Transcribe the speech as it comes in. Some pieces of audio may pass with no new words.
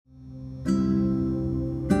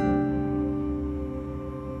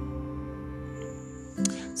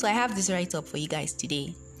So I have this write-up for you guys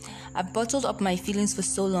today. I bottled up my feelings for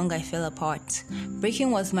so long I fell apart. Breaking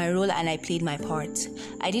was my role and I played my part.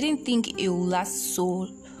 I didn't think it would last, so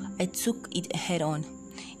I took it head on.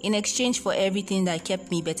 In exchange for everything that kept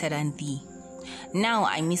me better than thee. Now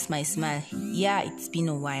I miss my smile. Yeah, it's been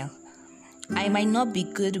a while. I might not be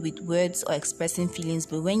good with words or expressing feelings,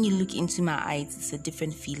 but when you look into my eyes, it's a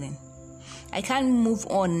different feeling. I can't move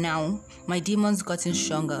on now. My demons gotten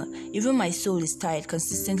stronger. Even my soul is tired,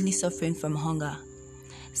 consistently suffering from hunger.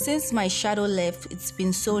 Since my shadow left, it's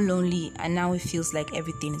been so lonely, and now it feels like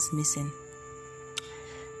everything is missing.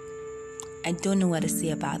 I don't know what to say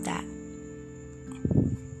about that.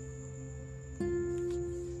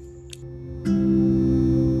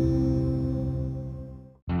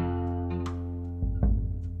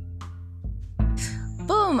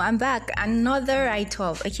 Boom, I'm back. Another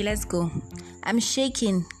write-off. Okay, let's go. I'm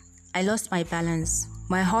shaking. I lost my balance.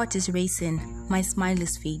 My heart is racing. My smile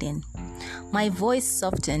is fading. My voice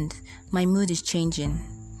softened. My mood is changing.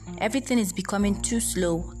 Everything is becoming too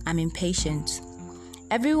slow. I'm impatient.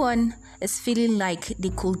 Everyone is feeling like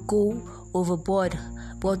they could go overboard,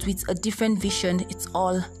 but with a different vision, it's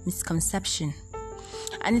all misconception.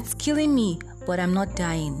 And it's killing me, but I'm not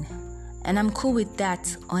dying. And I'm cool with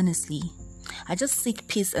that, honestly. I just seek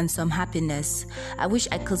peace and some happiness. I wish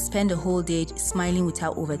I could spend a whole day smiling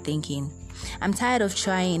without overthinking. I'm tired of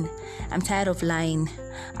trying. I'm tired of lying.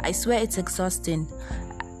 I swear it's exhausting.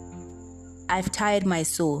 I've tired my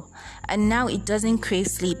soul. And now it doesn't crave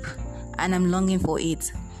sleep. And I'm longing for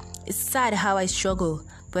it. It's sad how I struggle,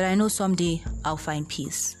 but I know someday I'll find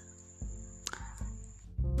peace.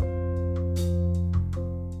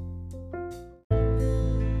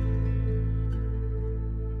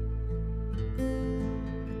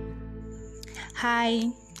 Hi.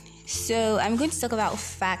 So I'm going to talk about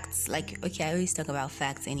facts. I always talk about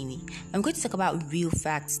facts anyway. I'm going to talk about real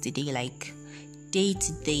facts today, like day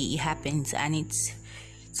to day it happens, and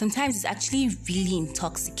sometimes it's actually really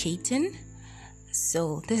intoxicating.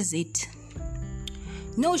 So this is it.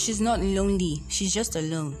 No, she's not lonely. She's just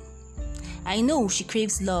alone. I know she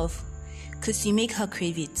craves love, cause you make her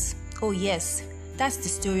crave it. Oh yes, that's the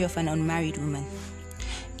story of an unmarried woman.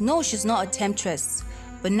 No, she's not a temptress,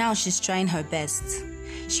 but now she's trying her best.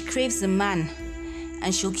 She craves a man,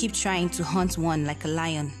 and she'll keep trying to hunt one like a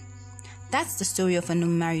lion. That's the story of an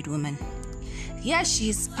unmarried woman. Yeah,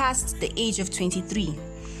 she's past the age of 23,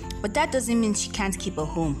 but that doesn't mean she can't keep a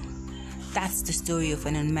home. That's the story of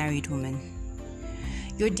an unmarried woman.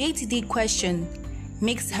 Your day-to-day question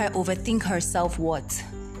makes her overthink her self-worth.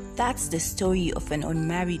 That's the story of an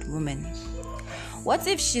unmarried woman. What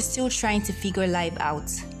if she's still trying to figure life out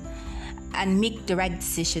and make the right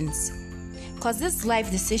decisions? Because this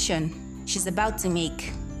life decision she's about to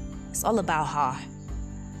make is all about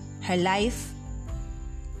her life,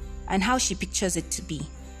 and how she pictures it to be.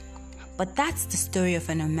 But that's the story of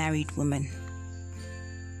an unmarried woman.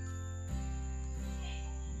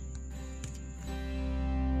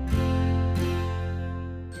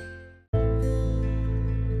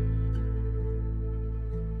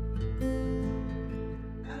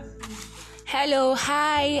 Hello,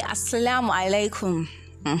 hi, assalamu alaikum.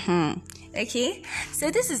 Okay, so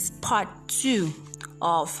this is part 2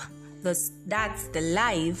 of that's the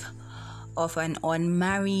life of an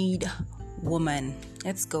unmarried woman.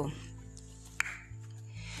 Let's go.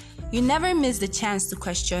 You never miss the chance to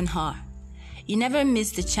question her. You never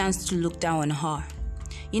miss the chance to look down on her.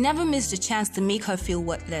 You never miss the chance to make her feel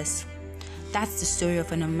worthless. That's the story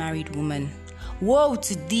of an unmarried woman. Woe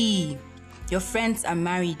to thee! Your friends are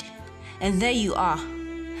married, and there you are.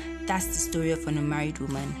 That's the story of an unmarried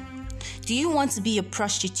woman. Do you want to be a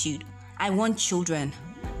prostitute? I want children.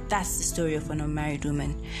 That's the story of an unmarried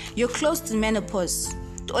woman. You're close to menopause.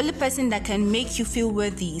 The only person that can make you feel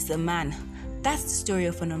worthy is a man. That's the story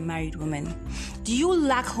of an unmarried woman. Do you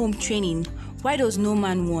lack home training? Why does no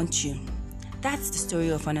man want you? That's the story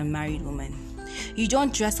of an unmarried woman. You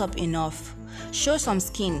don't dress up enough. Show some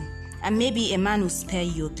skin, and maybe a man will spare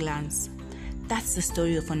you a glance. That's the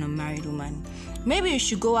story of an unmarried woman. Maybe you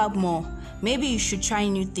should go out more. Maybe you should try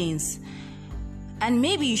new things. And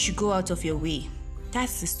maybe you should go out of your way.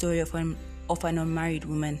 That's the story of an unmarried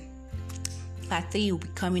woman. Part 3 will be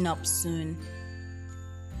coming up soon.